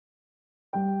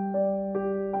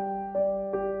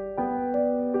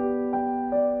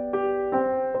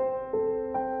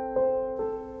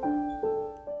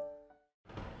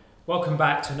Welcome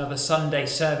back to another Sunday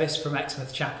service from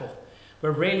Exmouth Chapel. We're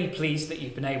really pleased that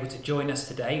you've been able to join us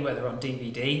today, whether on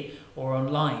DVD or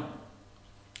online.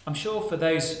 I'm sure for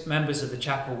those members of the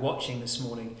chapel watching this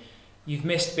morning, you've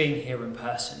missed being here in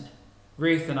person.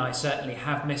 Ruth and I certainly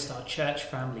have missed our church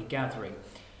family gathering.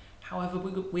 However,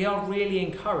 we are really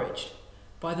encouraged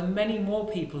by the many more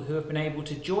people who have been able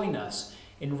to join us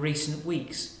in recent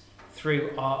weeks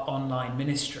through our online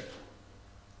ministry.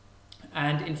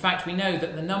 And in fact, we know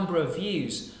that the number of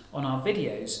views on our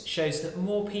videos shows that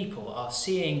more people are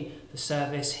seeing the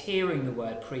service, hearing the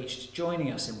word preached, joining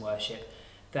us in worship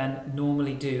than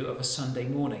normally do of a Sunday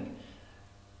morning.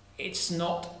 It's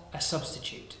not a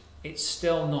substitute. It's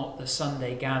still not the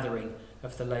Sunday gathering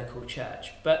of the local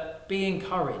church, but be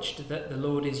encouraged that the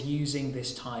Lord is using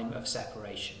this time of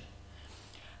separation.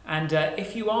 And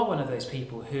if you are one of those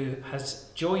people who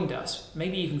has joined us,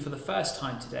 maybe even for the first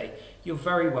time today, you're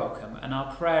very welcome. And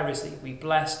our prayer is that you'll be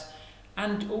blessed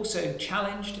and also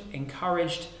challenged,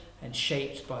 encouraged and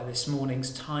shaped by this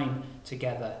morning's time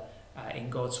together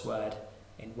in God's word,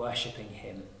 in worshipping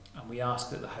him. And we ask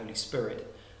that the Holy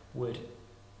Spirit would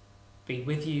be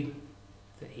with you,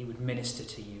 that he would minister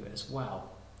to you as well.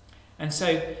 And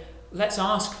so let's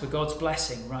ask for God's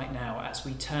blessing right now as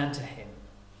we turn to him.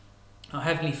 Our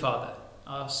Heavenly Father,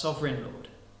 our Sovereign Lord,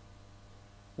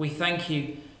 we thank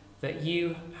you that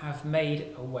you have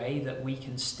made a way that we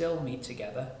can still meet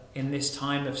together in this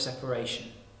time of separation.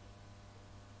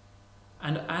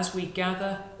 And as we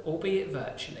gather, albeit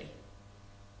virtually,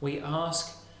 we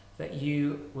ask that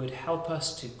you would help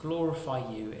us to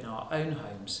glorify you in our own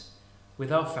homes,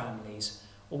 with our families,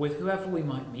 or with whoever we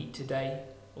might meet today,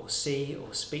 or see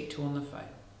or speak to on the phone.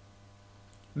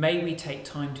 May we take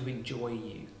time to enjoy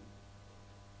you,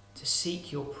 to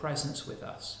seek your presence with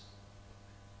us,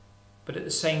 but at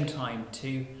the same time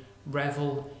to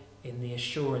revel in the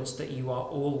assurance that you are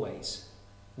always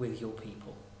with your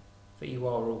people, that you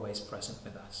are always present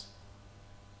with us.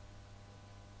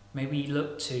 May we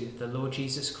look to the Lord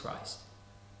Jesus Christ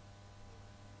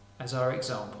as our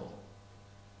example,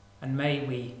 and may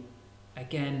we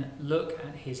again look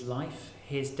at his life,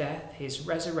 his death, his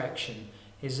resurrection,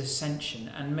 his ascension,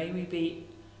 and may we be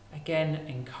again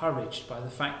encouraged by the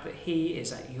fact that he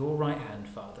is at your right hand,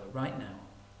 Father, right now,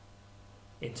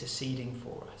 interceding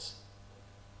for us.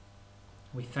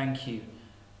 We thank you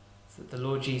that the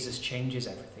Lord Jesus changes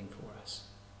everything for us.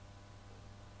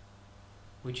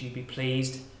 Would you be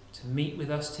pleased to meet with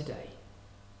us today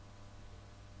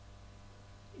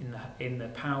in the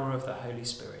power of the Holy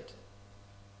Spirit?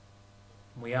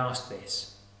 We ask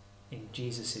this in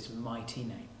Jesus' mighty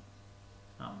name.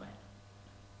 Amen.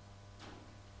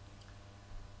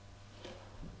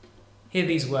 Hear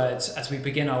these words as we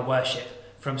begin our worship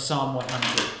from Psalm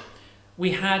 100.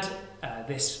 We had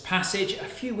this passage a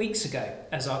few weeks ago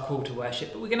as our call to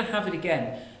worship, but we're going to have it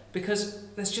again because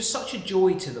there's just such a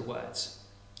joy to the words,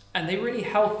 and they really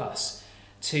help us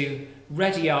to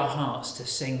ready our hearts to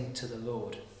sing to the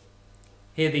Lord.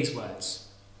 Hear these words.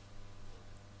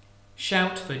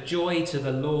 Shout for joy to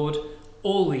the Lord,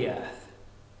 all the earth.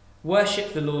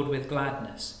 Worship the Lord with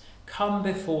gladness. Come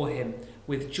before him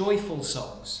with joyful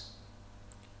songs.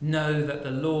 Know that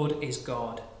the Lord is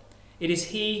God. It is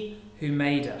he who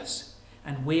made us,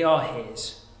 and we are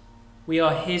his. We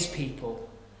are his people,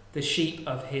 the sheep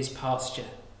of his pasture.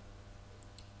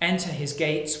 Enter his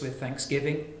gates with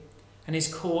thanksgiving, and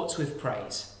his courts with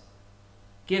praise.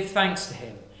 Give thanks to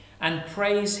him, and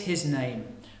praise his name,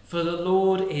 for the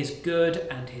Lord is good,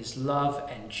 and his love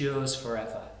endures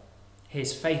forever.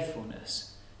 His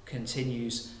faithfulness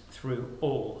continues through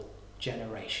all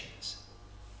generations.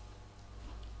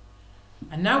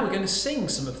 And now we're going to sing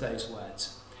some of those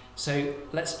words. So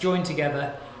let's join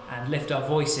together and lift our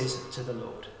voices to the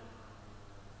Lord.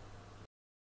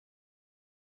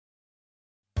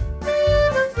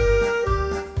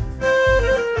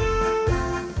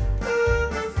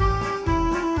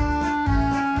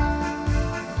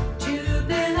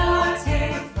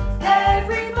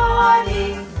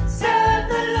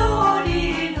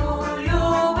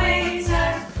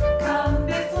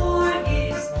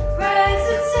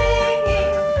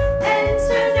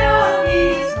 Enter now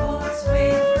his courts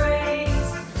with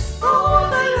praise. For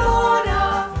the Lord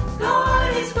our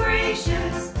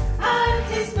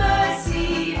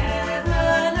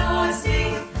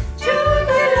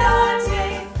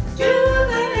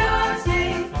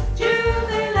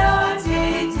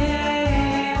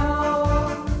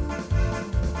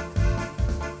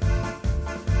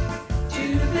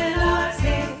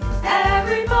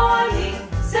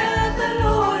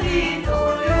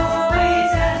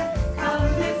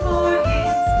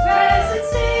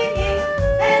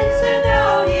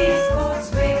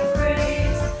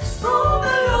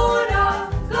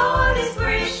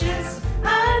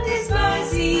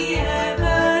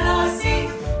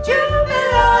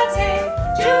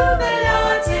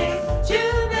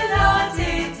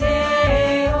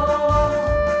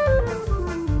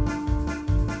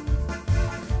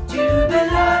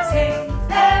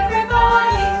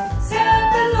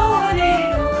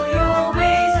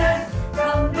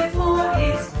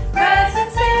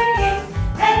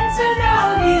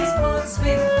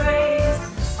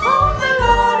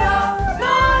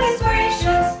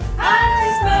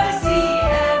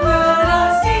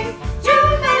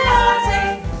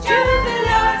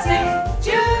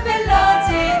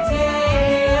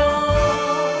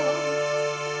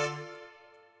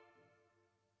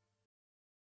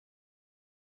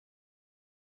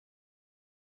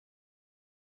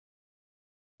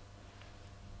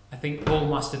I think Paul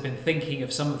must have been thinking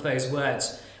of some of those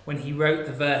words when he wrote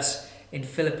the verse in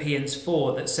Philippians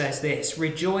 4 that says this: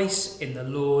 "Rejoice in the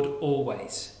Lord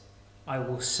always. I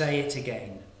will say it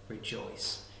again,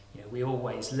 rejoice." You know, we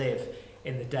always live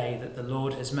in the day that the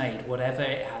Lord has made, whatever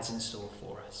it has in store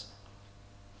for us.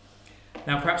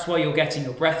 Now, perhaps while you're getting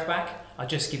your breath back, I'll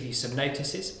just give you some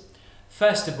notices.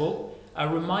 First of all, a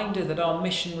reminder that our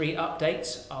missionary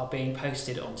updates are being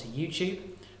posted onto YouTube.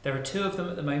 There are 2 of them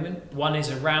at the moment. One is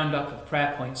a roundup of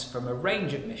prayer points from a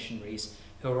range of missionaries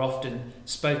who are often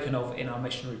spoken of in our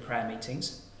missionary prayer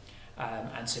meetings.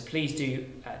 And so please do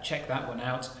check that one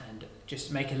out and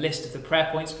just make a list of the prayer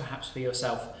points perhaps for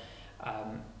yourself.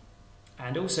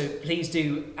 And also please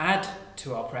do add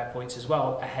to our prayer points as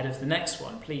well ahead of the next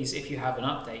one. Please, if you have an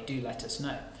update, do let us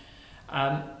know.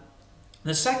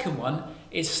 The second one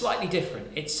is slightly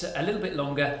different. It's a little bit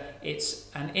longer. It's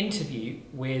an interview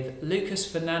with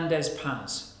Lucas Fernandez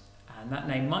Paz. And that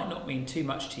name might not mean too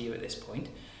much to you at this point,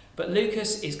 but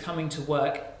Lucas is coming to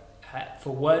work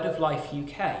for Word of Life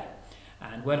UK.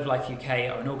 And Word of Life UK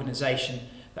are an organisation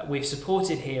that we've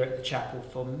supported here at the chapel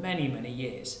for many, many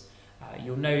years.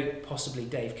 You'll know possibly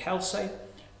Dave Kelso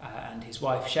and his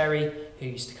wife Sherry, who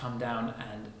used to come down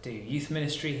and do youth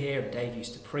ministry here, and Dave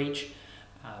used to preach.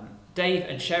 Dave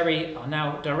and Sherry are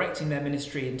now directing their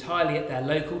ministry entirely at their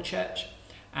local church,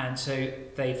 and so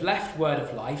they've left Word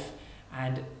of Life,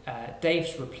 and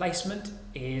Dave's replacement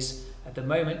is at the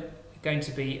moment going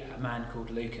to be a man called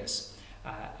Lucas,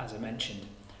 as I mentioned.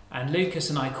 And Lucas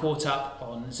and I caught up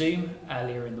on Zoom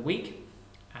earlier in the week,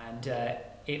 and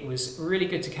it was really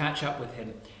good to catch up with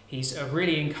him. He's a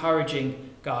really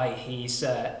encouraging guy. He's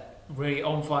really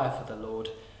on fire for the Lord,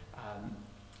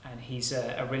 and he's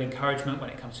a real encouragement when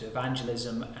it comes to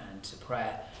evangelism and to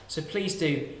prayer. So please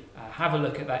do have a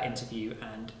look at that interview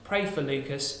and pray for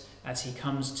Lucas as he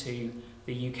comes to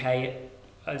the UK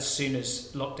as soon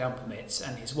as lockdown permits,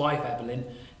 and his wife Evelyn.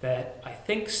 They're, I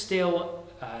think, still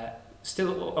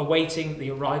awaiting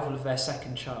the arrival of their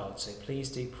second child, so please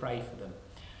do pray for them,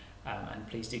 and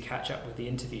please do catch up with the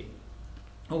interview.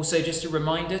 Also, just a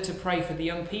reminder to pray for the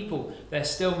young people. They're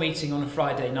still meeting on a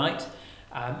Friday night,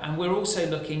 and we're also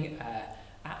looking at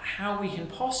how we can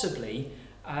possibly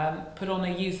put on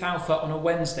a youth alpha on a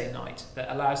Wednesday night that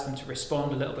allows them to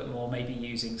respond a little bit more, maybe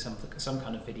using some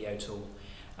kind of video tool.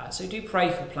 So do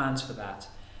pray for plans for that,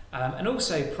 and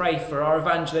also pray for our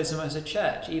evangelism as a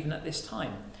church, even at this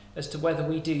time, as to whether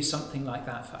we do something like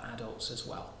that for adults as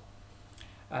well.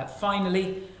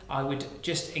 Finally, I would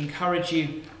just encourage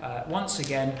you once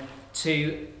again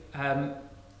to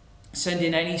send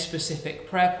in any specific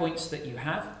prayer points that you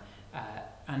have,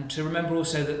 and to remember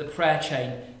also that the prayer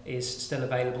chain is still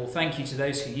available. Thank you to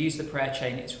those who use the prayer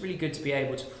chain. It's really good to be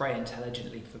able to pray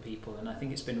intelligently for people, and I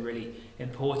think it's been really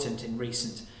important in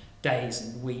recent days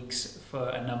and weeks for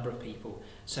a number of people.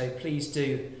 So please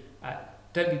do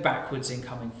don't be backwards in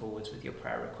coming forwards with your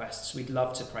prayer requests. We'd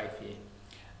love to pray for you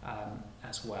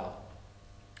as well.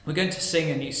 We're going to sing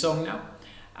a new song now,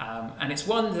 and it's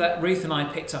one that Ruth and I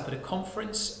picked up at a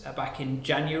conference back in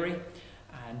January,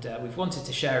 and we've wanted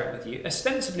to share it with you.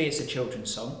 Ostensibly it's a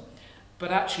children's song,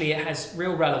 but actually it has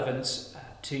real relevance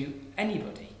to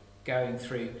anybody going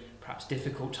through perhaps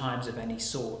difficult times of any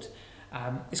sort.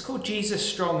 It's called Jesus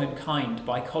Strong and Kind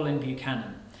by Colin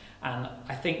Buchanan, and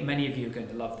I think many of you are going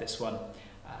to love this one.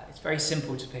 It's very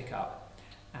simple to pick up,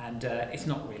 and it's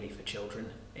not really for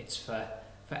children. It's for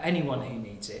anyone who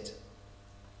needs it.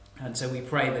 And so we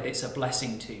pray that it's a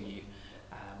blessing to you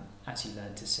as you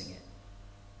learn to sing it.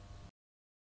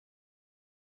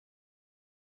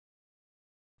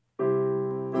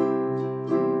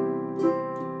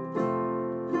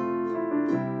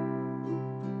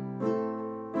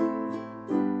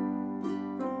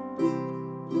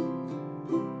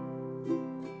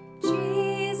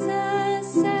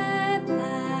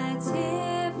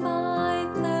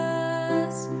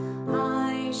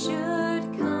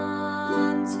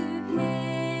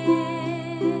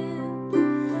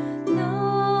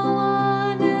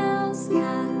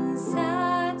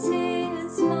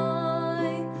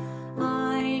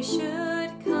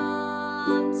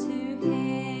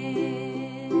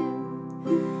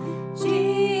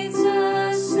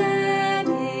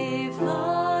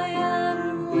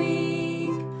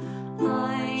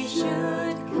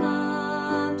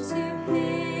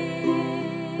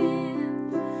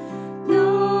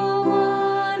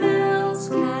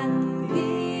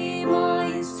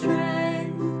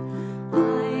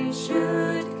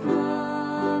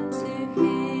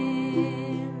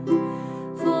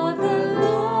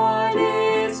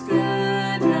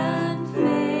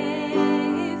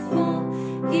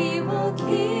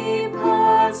 Keep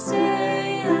us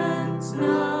day and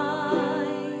night.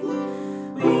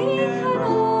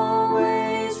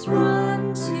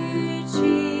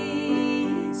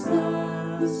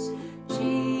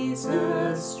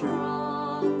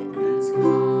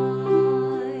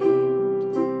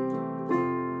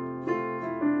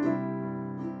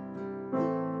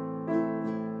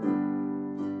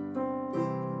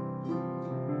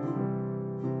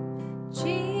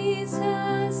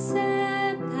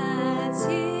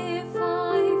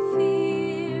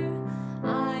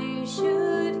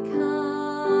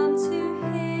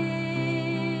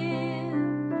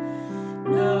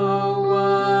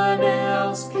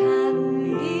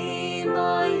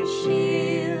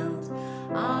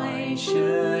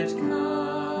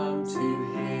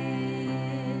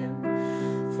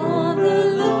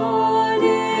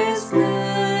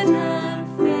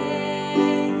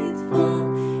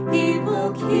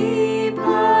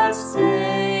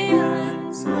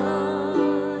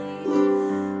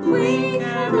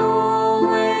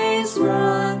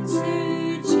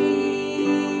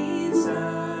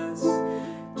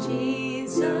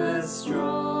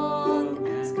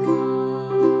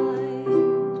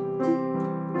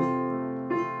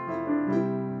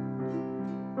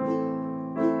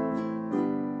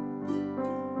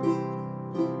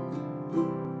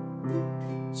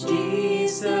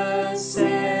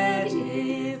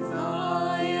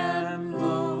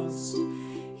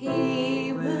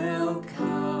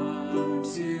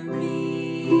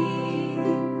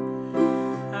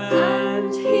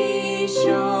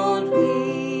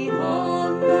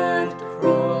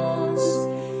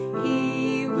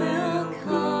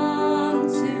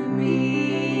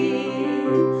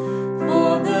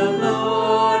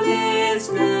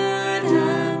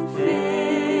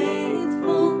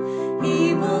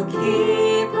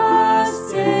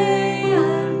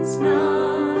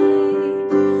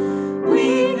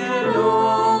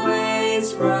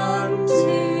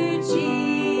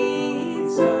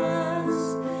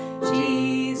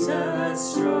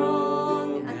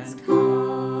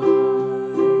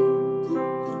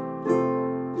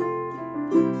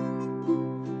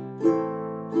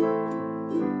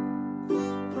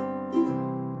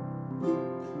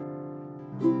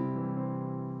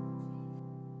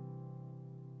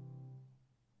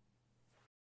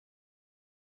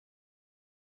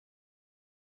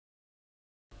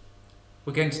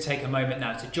 We're going to take a moment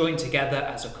now to join together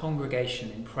as a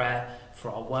congregation in prayer for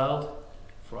our world,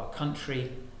 for our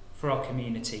country, for our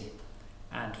community,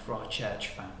 and for our church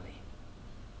family.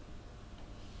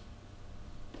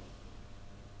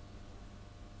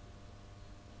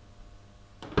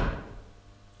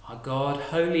 Our God,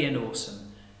 holy and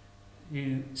awesome,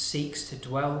 who seeks to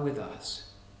dwell with us,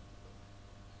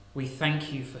 we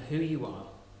thank you for who you are.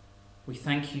 We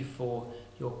thank you for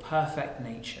your perfect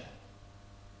nature.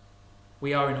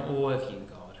 We are in awe of you,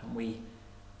 God, and we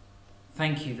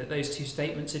thank you that those two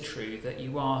statements are true, that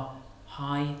you are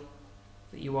high,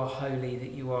 that you are holy,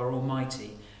 that you are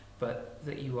almighty, but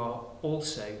that you are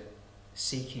also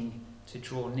seeking to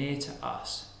draw near to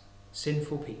us,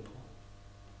 sinful people.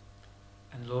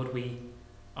 And Lord, we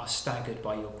are staggered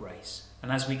by your grace.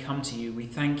 And as we come to you, we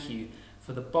thank you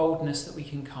for the boldness that we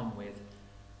can come with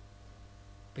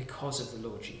because of the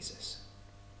Lord Jesus.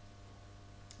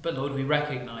 But Lord, we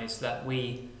recognise that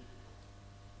we,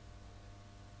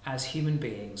 as human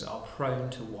beings, are prone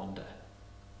to wander.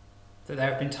 That there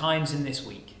have been times in this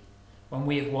week when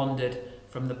we have wandered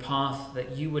from the path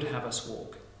that you would have us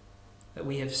walk, that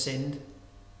we have sinned,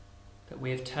 that we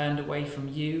have turned away from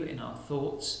you in our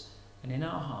thoughts and in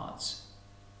our hearts.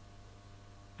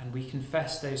 And we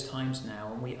confess those times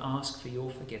now, and we ask for your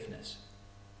forgiveness.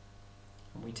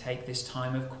 And we take this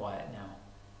time of quiet now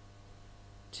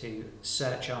to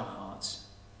search our hearts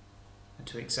and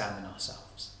to examine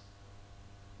ourselves.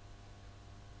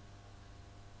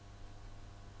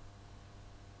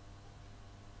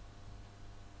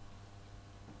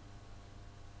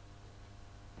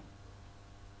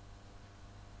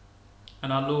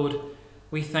 And our Lord,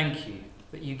 we thank you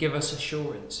that you give us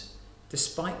assurance,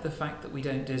 despite the fact that we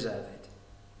don't deserve it,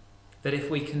 that if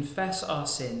we confess our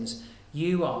sins,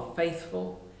 you are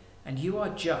faithful and you are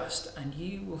just, and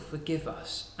you will forgive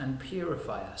us and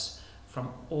purify us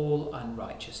from all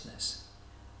unrighteousness.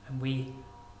 And we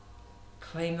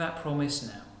claim that promise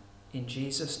now, in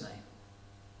Jesus' name.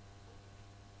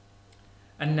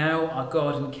 And now, our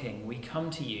God and King, we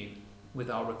come to you with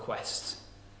our requests.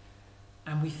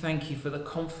 And we thank you for the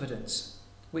confidence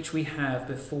which we have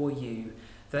before you,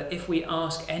 that if we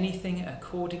ask anything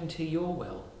according to your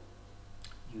will,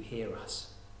 you hear us.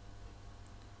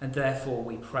 And therefore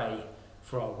we pray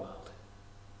for our world.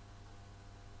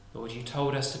 Lord, you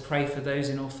told us to pray for those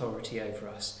in authority over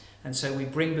us, and so we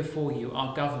bring before you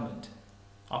our government,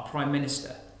 our Prime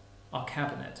Minister, our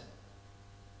Cabinet.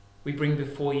 We bring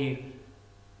before you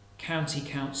county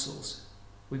councils.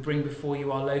 We bring before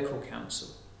you our local council.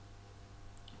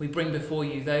 We bring before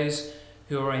you those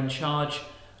who are in charge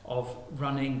of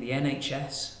running the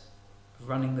NHS, of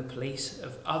running the police,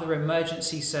 of other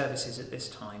emergency services at this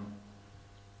time.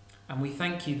 And we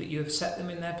thank you that you have set them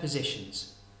in their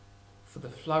positions for the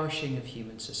flourishing of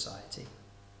human society.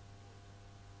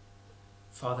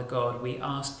 Father God, we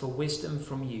ask for wisdom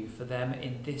from you for them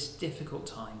in this difficult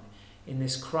time, in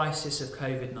this crisis of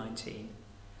COVID-19.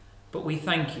 But we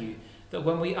thank you that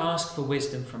when we ask for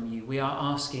wisdom from you, we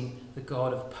are asking the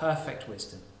God of perfect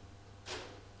wisdom,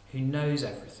 who knows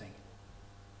everything,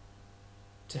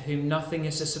 to whom nothing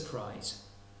is a surprise,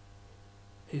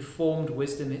 who formed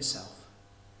wisdom itself.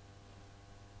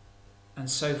 And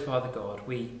so, Father God,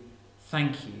 we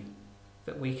thank you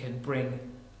that we can bring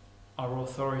our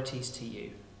authorities to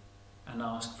you and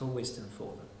ask for wisdom for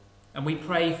them. And we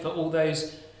pray for all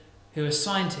those who are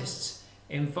scientists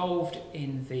involved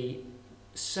in the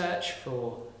search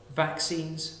for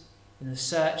vaccines, in the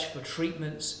search for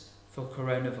treatments for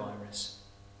coronavirus,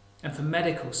 and for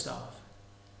medical staff,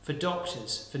 for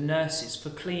doctors, for nurses, for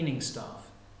cleaning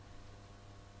staff,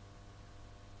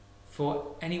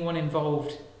 for anyone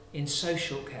involved in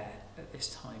social care at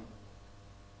this time,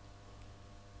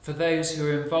 for those who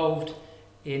are involved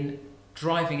in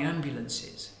driving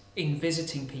ambulances, in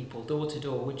visiting people door to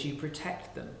door. Would you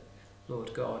protect them,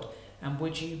 Lord God, and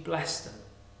would you bless them?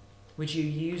 Would you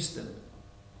use them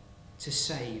to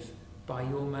save by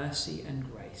your mercy and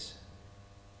grace?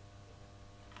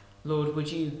 Lord,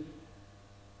 would you,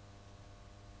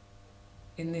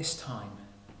 in this time,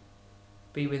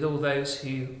 be with all those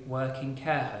who work in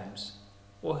care homes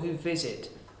or who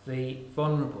visit the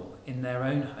vulnerable in their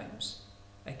own homes.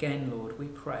 Again, Lord, we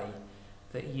pray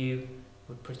that you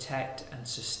would protect and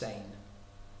sustain.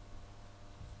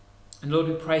 And Lord,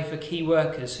 we pray for key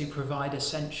workers who provide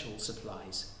essential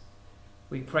supplies.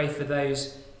 We pray for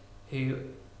those who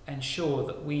ensure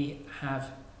that we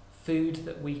have food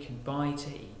that we can buy to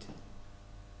eat.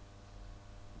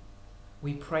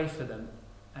 We pray for them,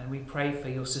 and we pray for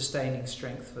your sustaining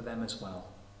strength for them as well.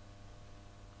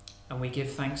 And we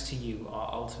give thanks to you,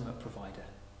 our ultimate provider.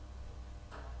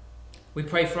 We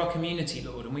pray for our community,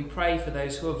 Lord, and we pray for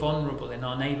those who are vulnerable in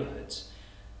our neighbourhoods,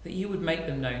 that you would make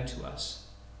them known to us,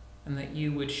 and that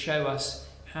you would show us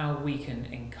how we can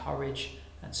encourage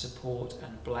and support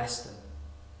and bless them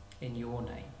in your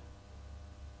name.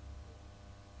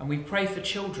 And we pray for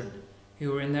children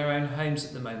who are in their own homes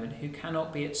at the moment who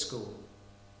cannot be at school.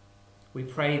 We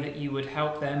pray that you would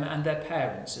help them and their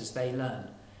parents as they learn,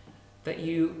 that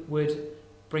you would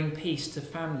bring peace to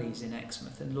families in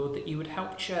Exmouth, and Lord, that you would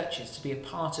help churches to be a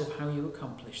part of how you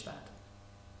accomplish that.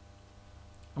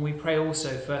 And we pray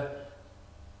also for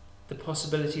the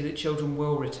possibility that children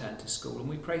will return to school, and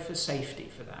we pray for safety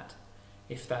for that,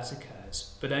 if that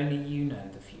occurs, but only you know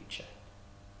the future.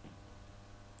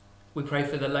 We pray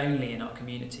for the lonely in our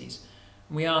communities,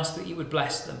 and we ask that you would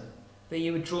bless them, that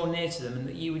you would draw near to them, and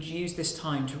that you would use this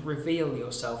time to reveal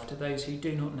yourself to those who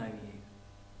do not know you.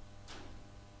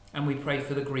 And we pray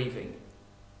for the grieving,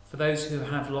 for those who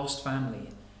have lost family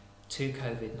to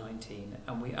COVID-19,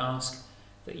 and we ask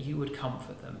that you would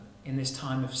comfort them in this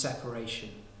time of separation,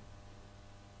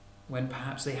 when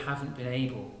perhaps they haven't been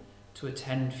able to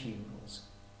attend funerals,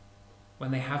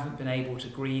 when they haven't been able to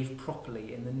grieve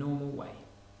properly in the normal way.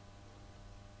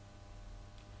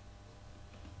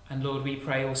 And Lord, we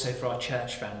pray also for our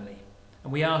church family,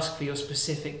 and we ask for your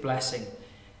specific blessing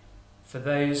for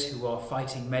those who are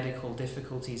fighting medical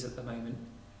difficulties at the moment.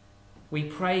 We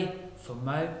pray for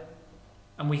Mo,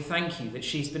 and we thank you that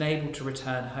she's been able to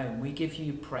return home. We give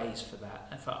you praise for that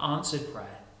and for answered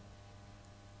prayer.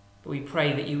 But we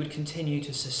pray that you would continue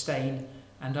to sustain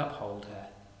and uphold her,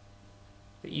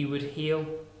 that you would heal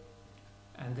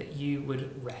and that you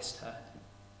would rest her.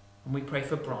 And we pray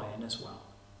for Brian as well,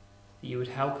 that you would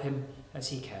help him as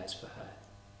he cares for her.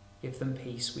 Give them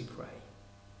peace, we pray.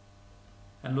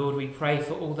 And Lord, we pray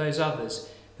for all those others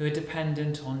who are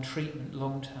dependent on treatment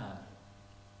long term.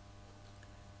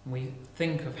 And we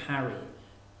think of Harry,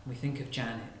 we think of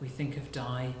Janet, we think of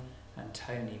Di and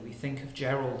Tony, we think of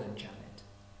Gerald and Janet.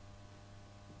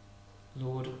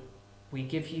 Lord, we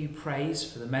give you praise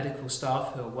for the medical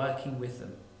staff who are working with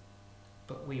them,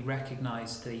 but we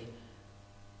recognise the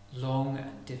long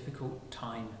and difficult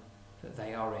time that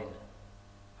they are in,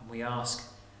 and we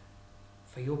ask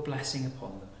for your blessing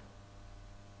upon them,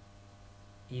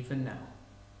 even now.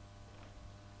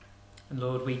 And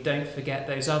Lord, we don't forget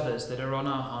those others that are on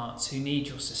our hearts who need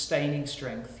your sustaining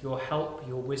strength, your help,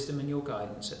 your wisdom and your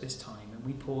guidance at this time, and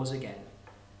we pause again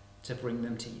to bring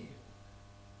them to you.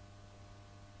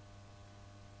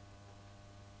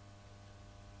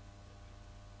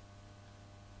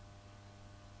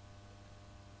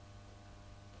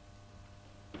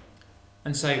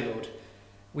 And so, Lord,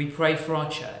 we pray for our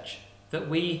church, that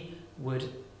we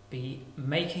would be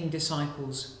making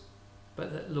disciples,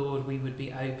 but that, Lord, we would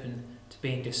be open to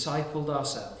being discipled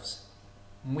ourselves.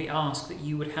 And we ask that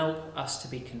you would help us to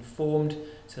be conformed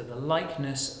to the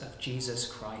likeness of Jesus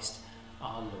Christ,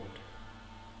 our Lord.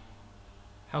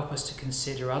 Help us to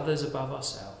consider others above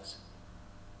ourselves.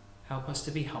 Help us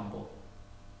to be humble.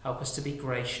 Help us to be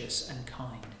gracious and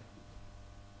kind.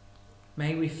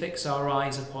 May we fix our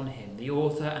eyes upon him, the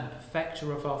author and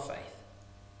perfecter of our faith.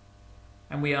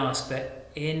 And we ask that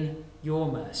in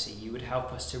your mercy you would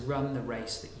help us to run the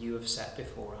race that you have set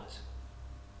before us.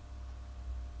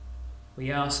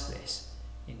 We ask this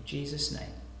in Jesus'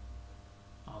 name.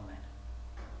 Amen.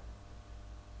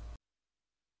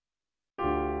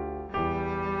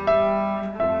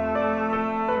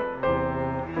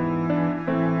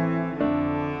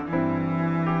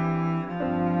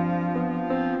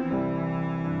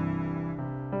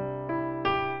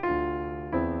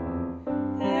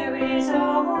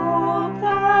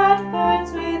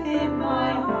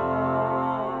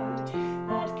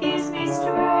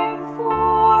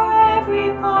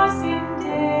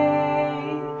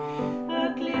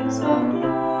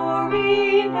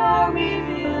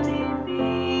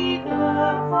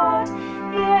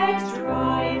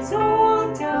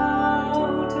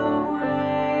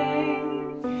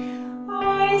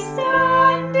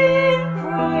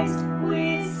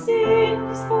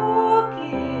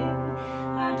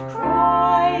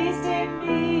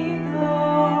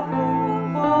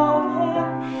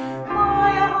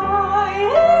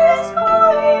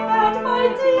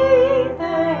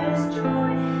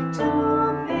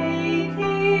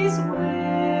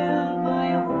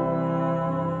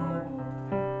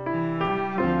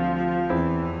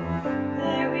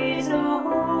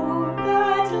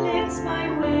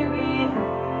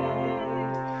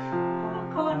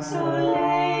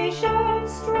 Consolation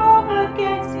strong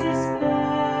against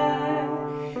despair,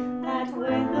 that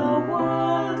when the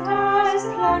world has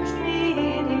plunged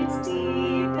me in its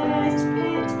deepest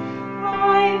pit,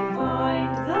 I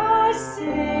find the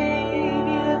Saviour.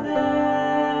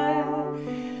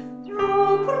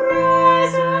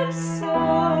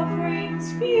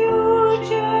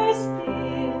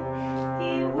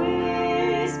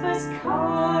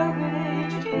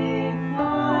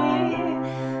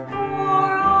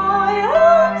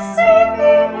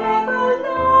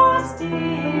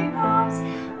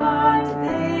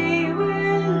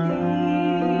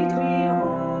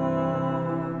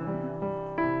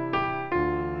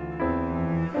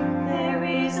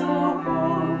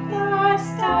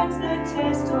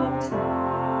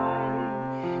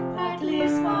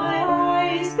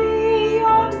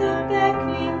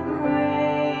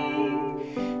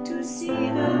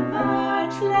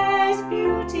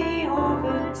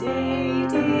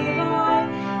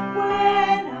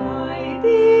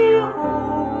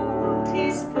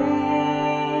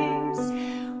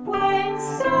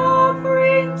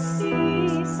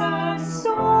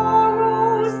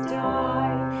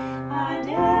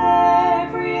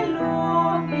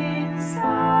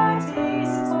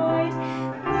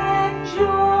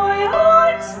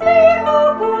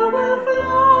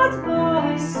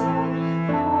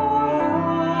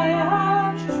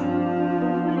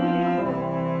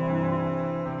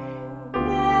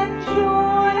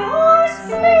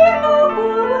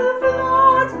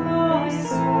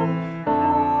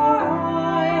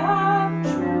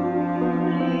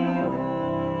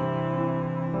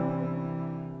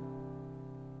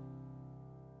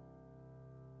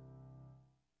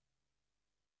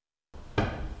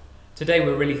 Today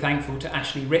we're really thankful to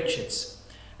Ashley Richards.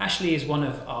 Ashley is one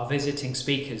of our visiting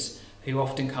speakers who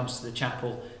often comes to the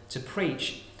chapel to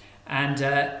preach. And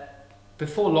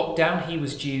before lockdown, he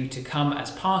was due to come as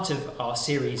part of our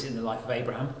series in the life of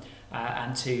Abraham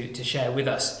and to share with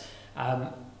us.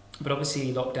 But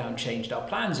obviously lockdown changed our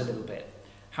plans a little bit.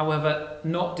 However,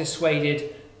 not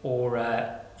dissuaded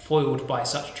or foiled by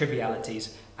such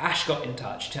trivialities, Ash got in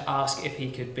touch to ask if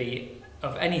he could be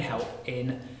of any help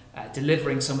in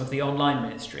delivering some of the online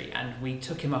ministry, and we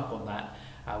took him up on that.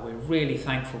 We're really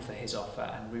thankful for his offer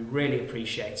and we really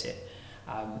appreciate it.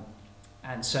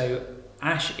 And so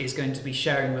Ash is going to be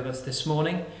sharing with us this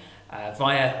morning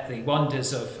via the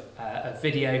wonders of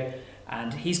video,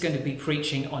 and he's going to be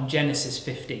preaching on Genesis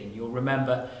 15. You'll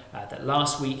remember that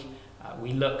last week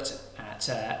we looked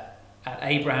at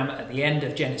Abraham at the end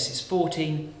of Genesis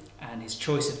 14 and his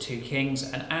choice of 2 kings,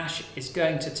 and Ash is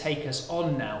going to take us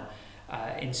on now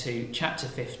into chapter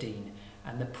 15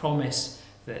 and the promise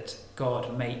that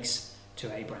God makes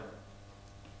to Abraham.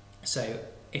 So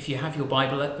if you have your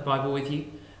Bible with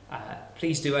you,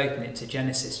 please do open it to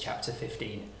Genesis chapter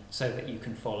 15 so that you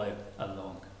can follow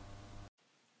along.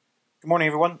 Good morning,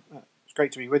 everyone. It's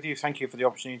great to be with you. Thank you for the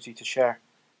opportunity to share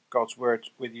God's word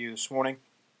with you this morning.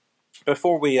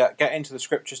 Before we get into the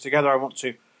scriptures together, I want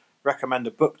to recommend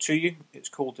a book to you. It's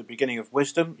called The Beginning of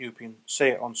Wisdom. You can see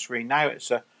it on screen now.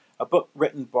 It's a book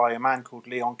written by a man called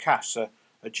Leon Kass,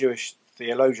 a Jewish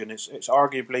theologian. It's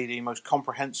arguably the most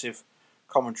comprehensive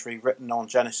commentary written on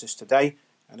Genesis today,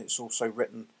 and it's also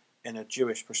written in a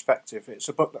Jewish perspective. It's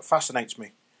a book that fascinates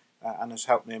me and has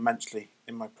helped me immensely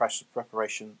in my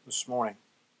preparation this morning.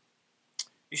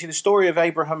 You see, the story of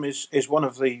Abraham is one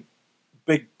of the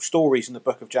big stories in the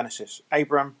book of Genesis.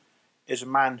 Abraham is a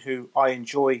man who I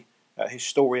enjoy his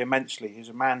story immensely. He's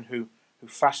a man who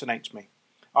fascinates me.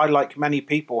 I, like many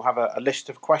people, have a list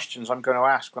of questions I'm going to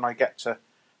ask when I get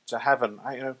to heaven.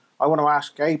 I want to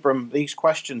ask Abram these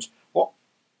questions. What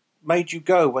made you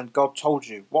go when God told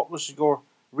you? What was your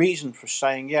reason for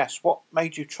saying yes? What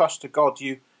made you trust a God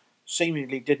you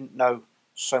seemingly didn't know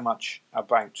so much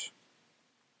about?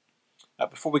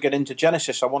 Before we get into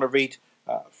Genesis, I want to read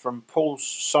from Paul's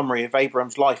summary of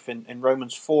Abram's life in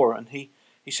Romans 4, and he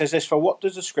says this: "For what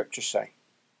does the scripture say?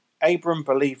 Abram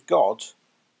believed God,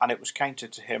 and it was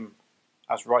counted to him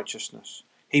as righteousness.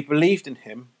 He believed in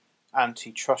him, and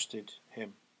he trusted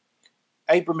him."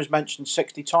 Abram is mentioned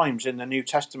 60 times in the New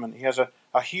Testament. He has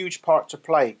a huge part to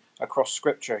play across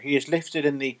Scripture. He is lifted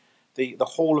in the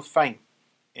Hall of Fame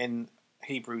in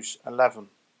Hebrews 11.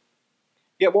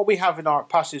 Yet what we have in our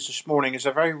passage this morning is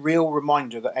a very real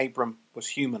reminder that Abram was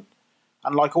human.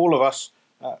 And like all of us,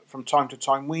 from time to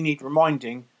time, we need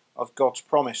reminding of God's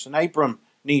promise. And Abram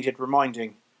needed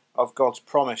reminding of God's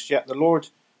promise. Yet the Lord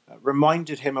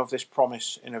reminded him of this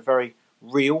promise in a very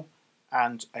real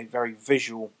and a very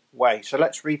visual way. So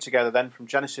let's read together then from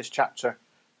Genesis chapter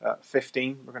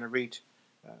 15. We're going to read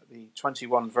the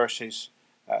 21 verses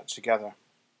together.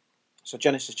 So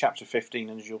Genesis chapter 15,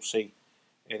 and as you'll see,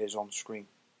 it is on screen.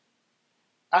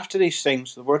 After these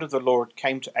things, the word of the Lord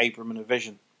came to Abram in a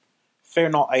vision. "Fear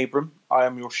not, Abram, I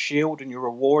am your shield, and your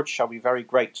reward shall be very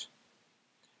great."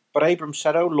 But Abram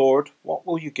said, "O Lord, what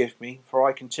will you give me? For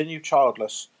I continue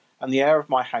childless, and the heir of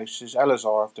my house is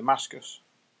Eleazar of Damascus."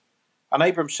 And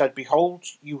Abram said, "Behold,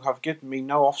 you have given me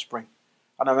no offspring,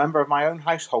 and a member of my own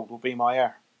household will be my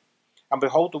heir." And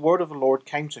behold, the word of the Lord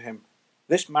came to him,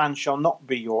 "This man shall not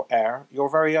be your heir, your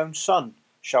very own son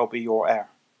shall be your heir."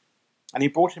 And he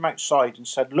brought him outside and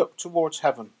said, "Look towards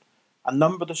heaven, and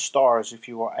number the stars if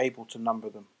you are able to number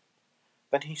them."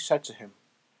 Then he said to him,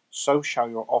 "So shall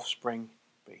your offspring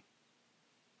be."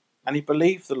 And he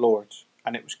believed the Lord,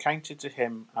 and it was counted to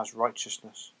him as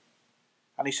righteousness.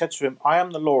 And he said to him, "I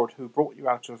am the Lord who brought you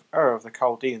out of Ur of the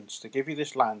Chaldeans to give you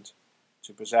this land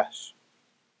to possess."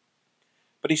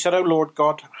 But he said, "O Lord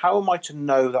God, how am I to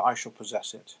know that I shall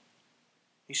possess it?"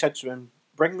 He said to him,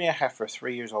 "Bring me a heifer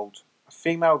 3 years old, a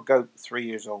female goat 3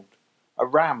 years old, a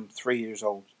ram 3 years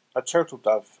old, a turtle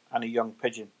dove, and a young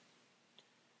pigeon."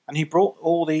 And he brought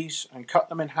all these and cut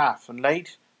them in half, and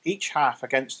laid each half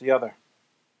against the other.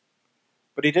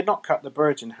 But he did not cut the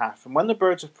birds in half. And when the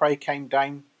birds of prey came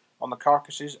down on the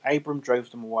carcasses, Abram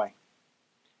drove them away.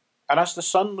 And as the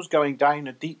sun was going down,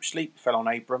 a deep sleep fell on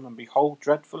Abram, and behold,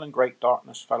 dreadful and great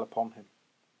darkness fell upon him.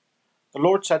 The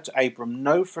Lord said to Abram,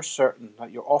 "Know for certain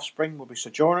that your offspring will be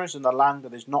sojourners in the land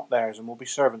that is not theirs, and will be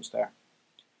servants there.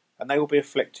 And they will be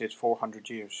afflicted 400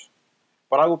 years.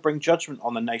 But I will bring judgment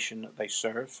on the nation that they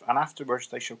serve, and afterwards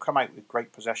they shall come out with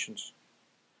great possessions.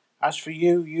 As for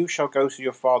you, you shall go to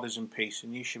your fathers in peace,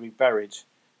 and you shall be buried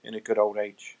in a good old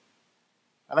age.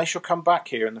 And they shall come back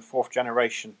here in the 4th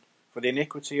generation, for the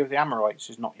iniquity of the Amorites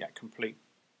is not yet complete.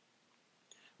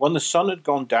 When the sun had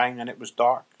gone down and it was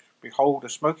dark, behold, a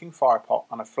smoking firepot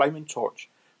and a flaming torch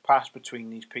passed between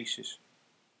these pieces.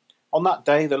 On that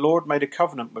day the Lord made a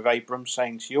covenant with Abram,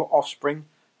 saying, to your offspring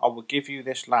I will give you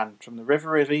this land, from the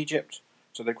river of Egypt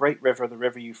to the great river, the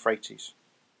river Euphrates,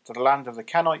 to the land of the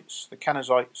Kenites, the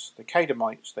Kenizzites, the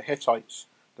Kadmonites, the Hittites,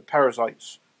 the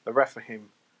Perizzites, the Rephaim,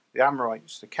 the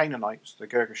Amorites, the Canaanites, the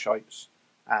Girgashites,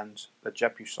 and the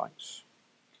Jebusites.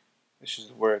 This is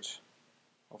the word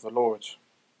of the Lord.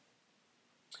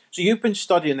 So you've been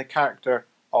studying the character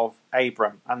of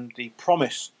Abram and the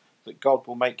promise that God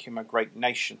will make him a great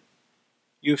nation.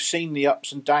 You've seen the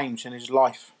ups and downs in his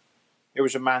life. He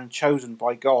was a man chosen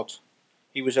by God.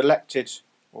 He was elected,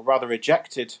 or rather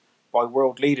ejected, by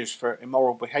world leaders for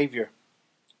immoral behaviour.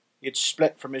 He had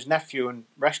split from his nephew and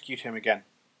rescued him again.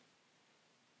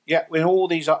 Yet in all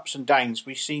these ups and downs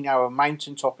we see now a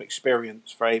mountaintop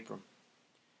experience for Abram.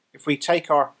 If we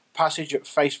take our passage at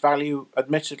face value,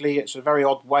 admittedly it's a very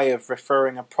odd way of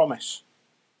referring a promise.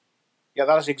 Yet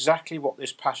that is exactly what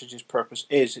this passage's purpose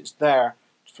is. It's there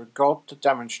for God to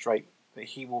demonstrate that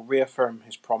he will reaffirm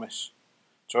his promise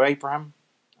to Abraham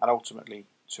and ultimately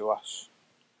to us.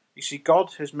 You see,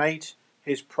 God has made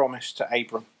his promise to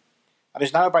Abram and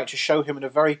is now about to show him in a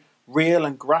very real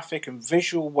and graphic and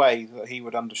visual way that he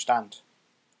would understand.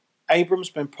 Abram's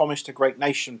been promised a great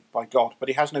nation by God, but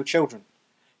he has no children.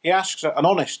 He asks an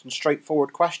honest and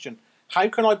straightforward question: how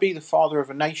can I be the father of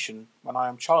a nation when I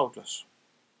am childless?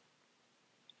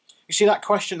 You see, that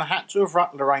question had to have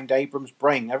rattled around Abram's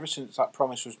brain ever since that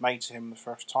promise was made to him the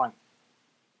first time.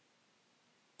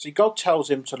 See, God tells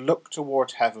him to look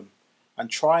towards heaven and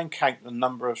try and count the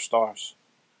number of stars.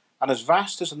 And as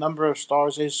vast as the number of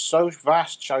stars is, so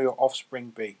vast shall your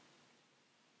offspring be.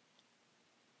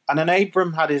 And then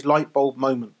Abram had his light bulb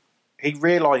moment. He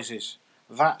realises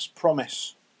that's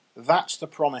promise. That's the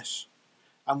promise.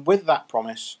 And with that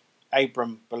promise,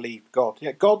 Abram believed God.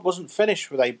 Yet God wasn't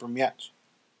finished with Abram yet.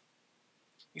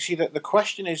 You see, that the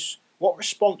question is, what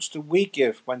response do we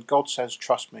give when God says,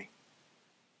 trust me?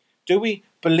 Do we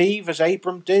believe as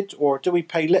Abram did, or do we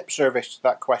pay lip service to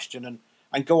that question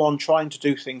and go on trying to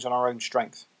do things on our own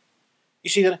strength? You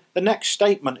see, the next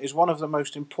statement is one of the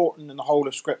most important in the whole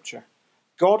of Scripture.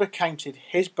 God accounted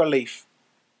his belief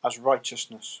as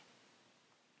righteousness.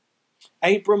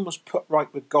 Abram was put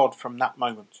right with God from that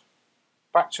moment.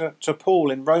 Back to Paul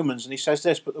in Romans, and he says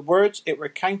this, but the words it were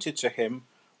accounted to him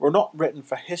were not written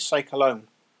for his sake alone,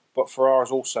 but for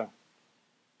ours also.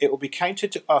 It will be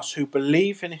counted to us who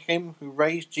believe in him who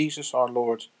raised Jesus our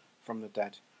Lord from the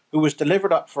dead, who was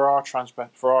delivered up for our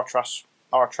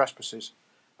trespasses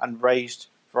and raised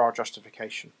for our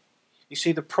justification. You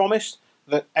see, the promise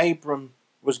that Abram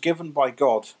was given by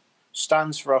God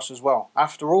stands for us as well.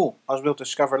 After all, as we'll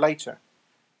discover later,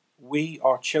 we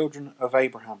are children of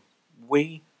Abraham.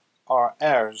 We are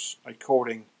heirs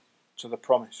according to the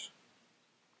promise.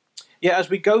 Yet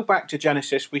as we go back to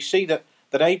Genesis, we see that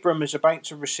Abram is about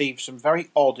to receive some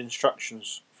very odd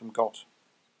instructions from God.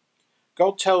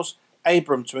 God tells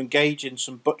Abram to engage in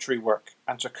some butchery work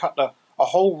and to cut a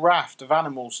whole raft of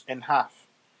animals in half.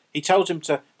 He tells him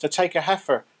to take a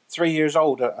heifer 3 years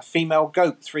old, a female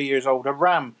goat 3 years old, a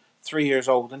ram 3 years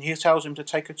old, and he tells him to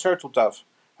take a turtle dove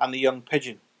and the young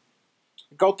pigeon.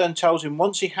 God then tells him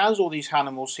once he has all these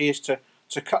animals, he is to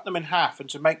cut them in half and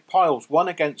to make piles one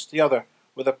against the other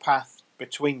with a path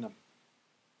between them.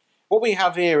 What we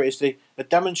have here is the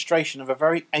demonstration of a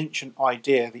very ancient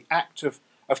idea, the act of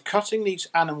cutting these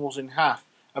animals in half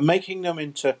and making them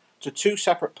into two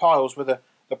separate piles with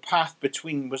the path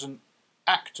between was an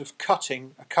act of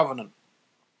cutting a covenant.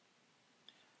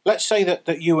 Let's say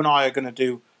that you and I are going to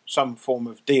do some form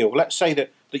of deal. Let's say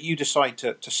that you decide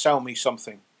to sell me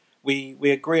something.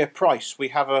 We agree a price. We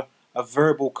have a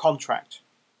verbal contract.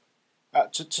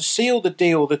 To seal the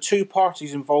deal, the two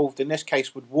parties involved in this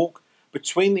case would walk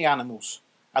between the animals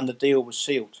and the deal was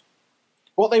sealed.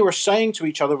 What they were saying to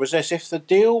each other was this: if the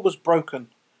deal was broken,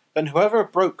 then whoever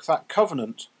broke that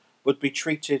covenant would be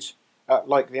treated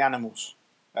like the animals.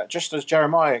 Just as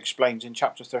Jeremiah explains in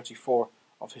chapter 34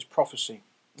 of his prophecy.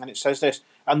 And it says this: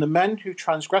 and the men who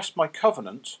transgressed my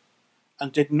covenant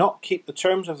and did not keep the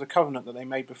terms of the covenant that they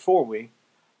made before me,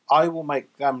 I will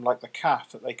make them like the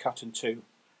calf that they cut in two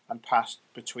and passed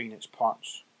between its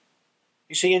parts.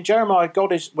 You see, in Jeremiah,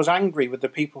 God was angry with the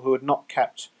people who had not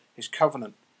kept his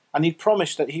covenant, and he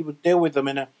promised that he would deal with them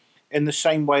in the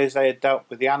same way as they had dealt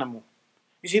with the animal.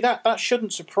 You see, that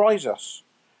shouldn't surprise us.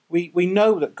 We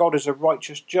know that God is a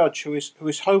righteous judge who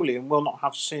is holy and will not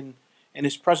have sin in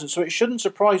his presence. So it shouldn't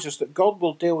surprise us that God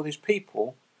will deal with his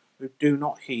people who do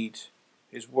not heed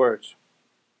his words.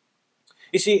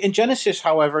 You see, in Genesis,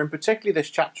 however, and particularly this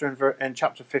chapter in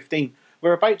chapter 15,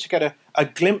 we're about to get a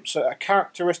glimpse at a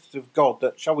characteristic of God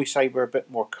that, shall we say, we're a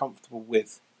bit more comfortable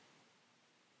with.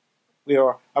 We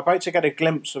are about to get a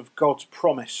glimpse of God's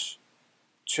promise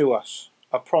to us,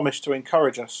 a promise to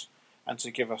encourage us and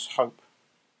to give us hope.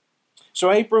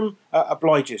 So Abram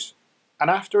obliges, and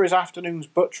after his afternoon's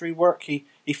butchery work,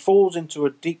 he falls into a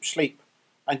deep sleep,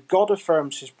 and God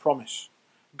affirms his promise.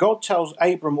 God tells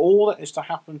Abram all that is to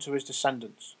happen to his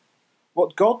descendants.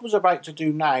 What God was about to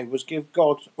do now was give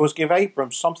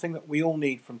Abram something that we all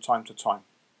need from time to time.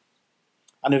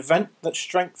 An event that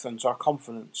strengthens our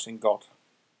confidence in God.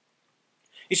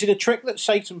 You see, the trick that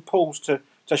Satan pulls to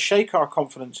shake our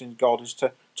confidence in God is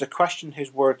to question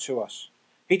his word to us.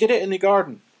 He did it in the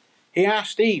garden. He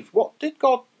asked Eve, what, did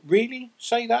God really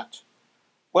say that?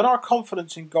 When our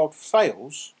confidence in God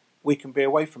fails, we can be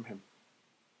away from him.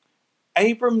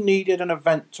 Abram needed an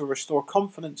event to restore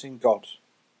confidence in God.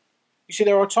 You see,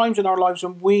 there are times in our lives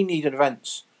when we need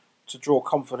events to draw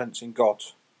confidence in God,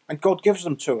 and God gives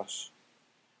them to us.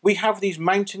 We have these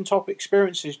mountaintop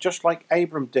experiences just like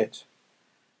Abram did.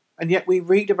 And yet we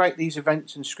read about these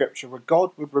events in Scripture where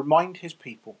God would remind his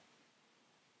people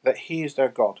that he is their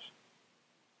God.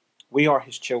 We are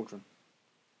his children,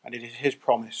 and it is his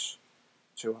promise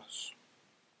to us.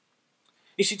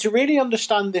 You see, to really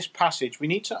understand this passage, we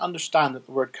need to understand that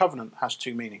the word covenant has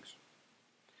two meanings.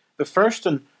 The first,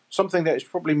 and something that is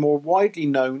probably more widely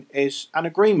known, is an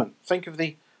agreement. Think of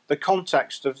the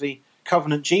context of the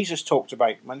covenant Jesus talked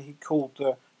about when he called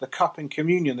the cup in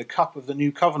communion, the cup of the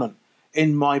new covenant,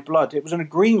 in my blood. It was an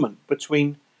agreement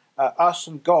between us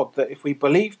and God that if we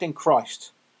believed in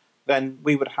Christ, then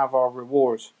we would have our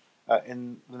reward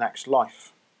in the next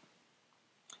life.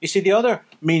 You see, the other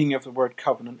meaning of the word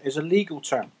covenant is a legal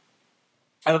term.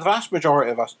 And the vast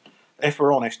majority of us, if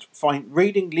we're honest, find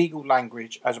reading legal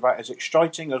language as about as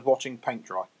exciting as watching paint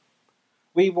dry.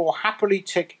 We will happily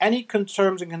tick any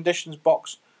terms and conditions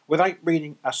box without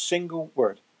reading a single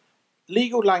word.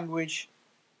 Legal language,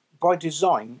 by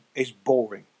design, is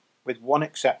boring, with one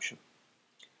exception.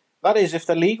 That is, if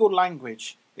the legal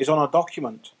language is on a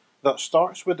document that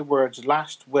starts with the words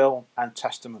last will and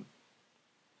testament.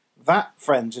 That,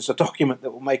 friends, is a document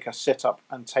that will make us sit up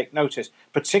and take notice,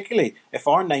 particularly if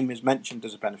our name is mentioned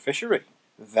as a beneficiary.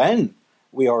 Then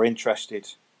we are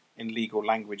interested in legal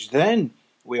language. Then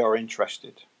we are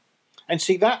interested. And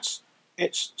see, that's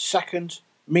its second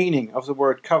meaning of the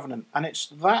word covenant, and it's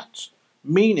that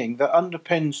meaning that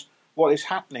underpins what is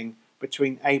happening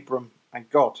between Abram and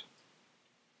God.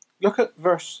 Look at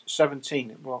verse 17,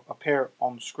 it will appear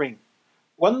on screen.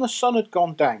 When the sun had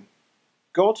gone down,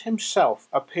 God himself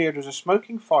appeared as a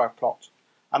smoking fireplot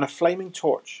and a flaming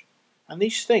torch, and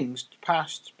these things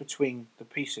passed between the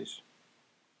pieces.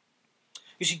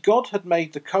 You see, God had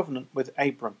made the covenant with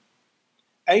Abram.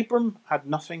 Abram had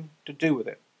nothing to do with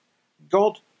it.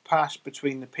 God passed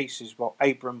between the pieces while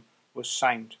Abram was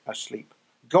sound asleep.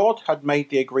 God had made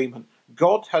the agreement.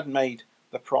 God had made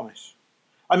the promise.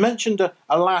 I mentioned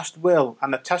a last will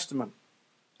and a testament.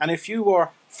 And if you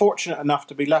were fortunate enough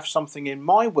to be left something in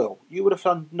my will, you would have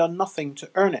done nothing to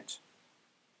earn it.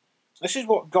 This is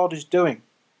what God is doing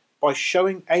by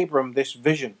showing Abram this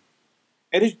vision.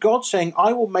 It is God saying,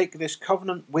 I will make this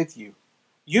covenant with you.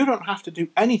 You don't have to do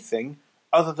anything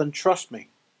other than trust me.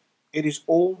 It is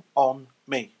all on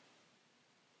me.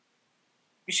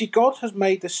 You see, God has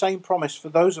made the same promise for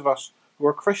those of us who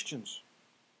are Christians.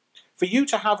 For you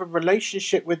to have a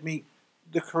relationship with me,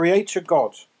 the Creator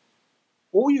God,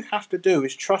 all you have to do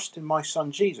is trust in my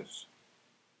Son Jesus.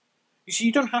 You see,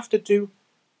 you don't have to do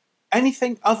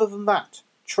anything other than that.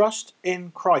 Trust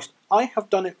in Christ. I have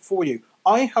done it for you.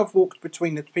 I have walked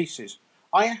between the pieces.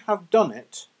 I have done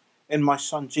it in my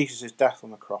Son Jesus' death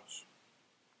on the cross.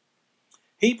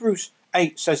 Hebrews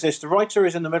 8 says this. The writer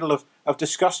is in the middle of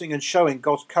discussing and showing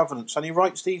God's covenants, and he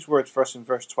writes these words for us in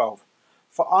verse 12.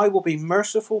 For I will be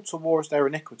merciful towards their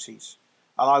iniquities,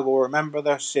 and I will remember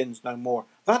their sins no more.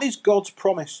 That is God's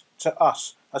promise to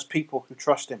us as people who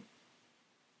trust him.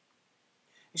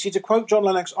 You see, to quote John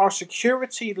Lennox, our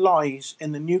security lies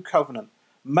in the new covenant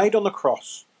made on the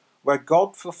cross, where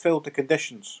God fulfilled the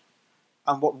conditions,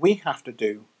 and what we have to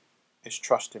do is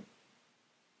trust him.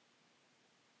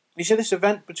 You see, this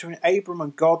event between Abram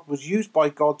and God was used by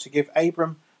God to give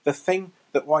Abram the thing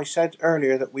that I said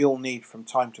earlier that we all need from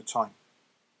time to time.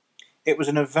 It was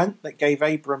an event that gave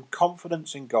Abram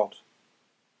confidence in God.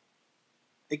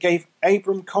 It gave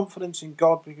Abram confidence in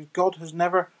God because God has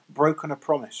never broken a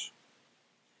promise.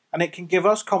 And it can give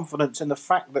us confidence in the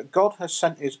fact that God has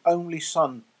sent his only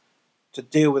Son to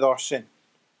deal with our sin.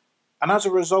 And as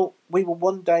a result, we will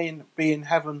one day be in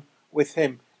heaven with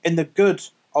him in the good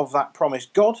of that promise.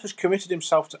 God has committed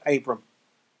himself to Abram,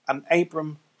 and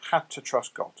Abram had to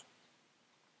trust God.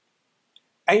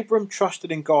 Abram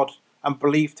trusted in God and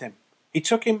believed him. He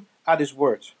took him at his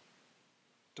word.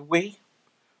 Do we?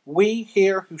 We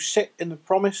here who sit in the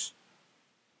promise,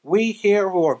 we here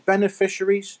who are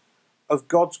beneficiaries of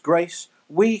God's grace,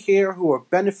 we here who are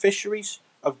beneficiaries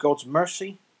of God's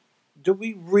mercy, do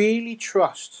we really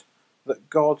trust that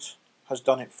God has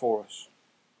done it for us?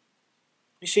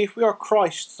 You see, if we are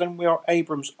Christ's, then we are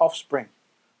Abram's offspring.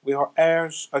 We are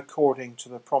heirs according to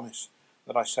the promise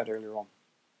that I said earlier on.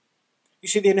 You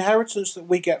see, the inheritance that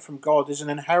we get from God is an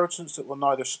inheritance that will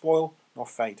neither spoil nor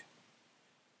fade.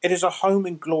 It is a home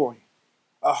in glory,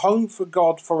 a home for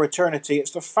God for eternity.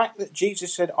 It's the fact that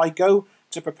Jesus said, I go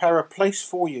to prepare a place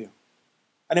for you.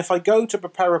 And if I go to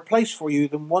prepare a place for you,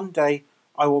 then one day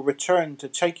I will return to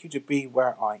take you to be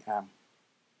where I am.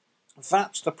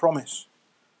 That's the promise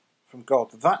from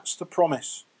God. That's the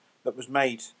promise that was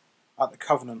made at the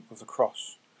covenant of the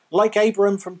cross. Like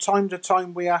Abraham, from time to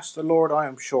time we ask the Lord, I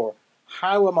am sure,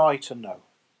 how am I to know?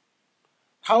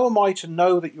 How am I to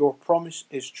know that your promise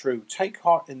is true? Take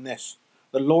heart in this.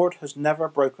 The Lord has never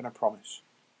broken a promise.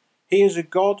 He is a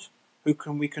God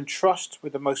we can trust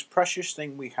with the most precious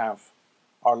thing we have,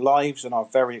 our lives and our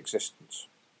very existence.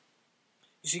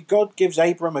 You see, God gives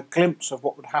Abram a glimpse of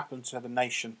what would happen to the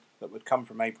nation that would come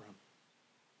from Abraham.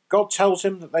 God tells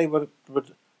him that they would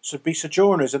be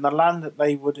sojourners in the land that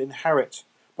they would inherit,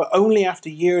 but only after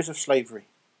years of slavery.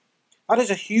 That is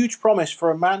a huge promise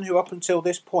for a man who up until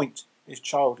this point is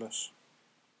childless.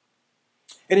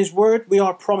 In his word we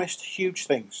are promised huge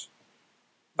things,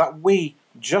 that we,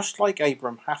 just like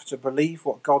Abram, have to believe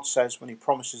what God says when he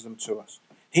promises them to us.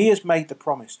 He has made the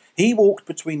promise. He walked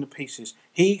between the pieces.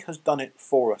 He has done it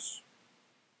for us.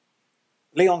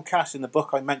 Leon Cass, in the book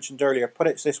I mentioned earlier, put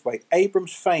it this way: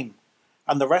 Abram's fame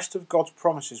and the rest of God's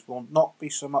promises will not be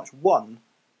so much won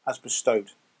as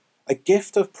bestowed. A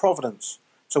gift of providence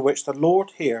to which the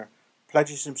Lord here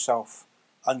pledges himself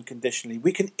unconditionally.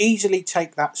 We can easily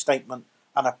take that statement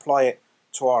and apply it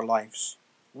to our lives.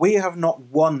 We have not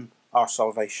won our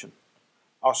salvation.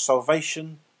 Our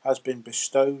salvation has been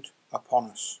bestowed upon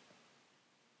us.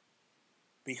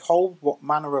 Behold what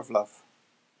manner of love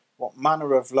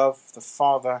the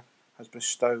Father has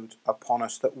bestowed upon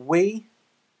us, that we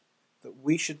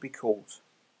should be called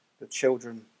the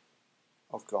children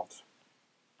of God.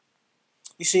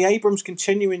 You see, Abram's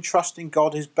continuing trust in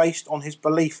God is based on his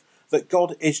belief that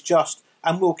God is just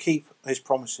and will keep his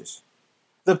promises.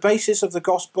 The basis of the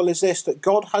gospel is this, that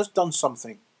God has done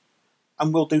something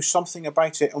and will do something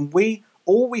about it, and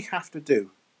all we have to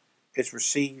do is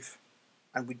receive,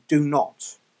 and we do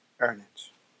not earn it.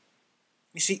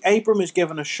 You see, Abram is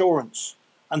given assurance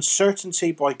and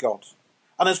certainty by God.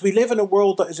 And as we live in a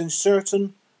world that is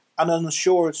uncertain and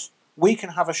unassured, we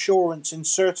can have assurance and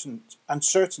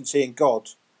certainty in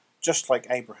God, just like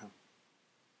Abraham.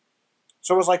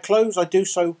 So as I close, I do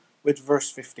so with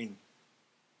verse 15.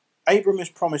 Abram is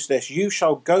promised this: you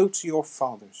shall go to your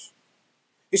fathers.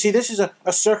 You see, this is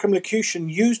a circumlocution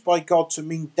used by God to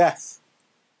mean death.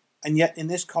 And yet in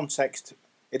this context,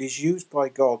 it is used by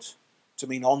God to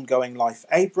mean ongoing life.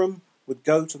 Abram would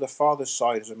go to the Father's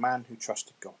side as a man who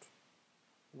trusted God.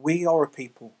 We are a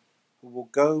people who will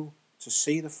go to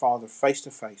see the Father face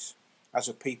to face as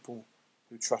a people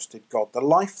who trusted God. The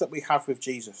life that we have with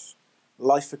Jesus,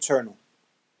 life eternal,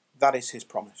 that is his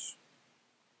promise.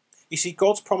 You see,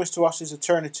 God's promise to us is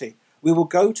eternity. We will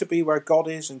go to be where God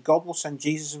is, and God will send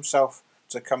Jesus himself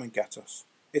to come and get us.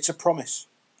 It's a promise.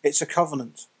 It's a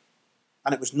covenant.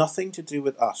 And it was nothing to do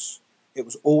with us. It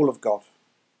was all of God.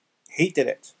 He did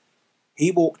it.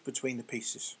 He walked between the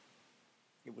pieces.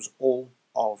 It was all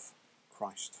of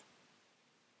Christ.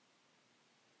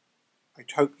 I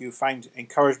hope you found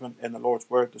encouragement in the Lord's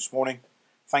word this morning.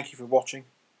 Thank you for watching.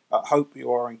 I hope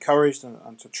you are encouraged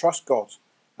and to trust God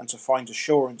and to find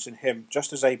assurance in him,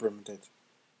 just as Abram did.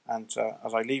 And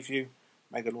as I leave you,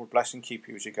 may the Lord bless and keep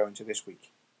you as you go into this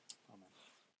week.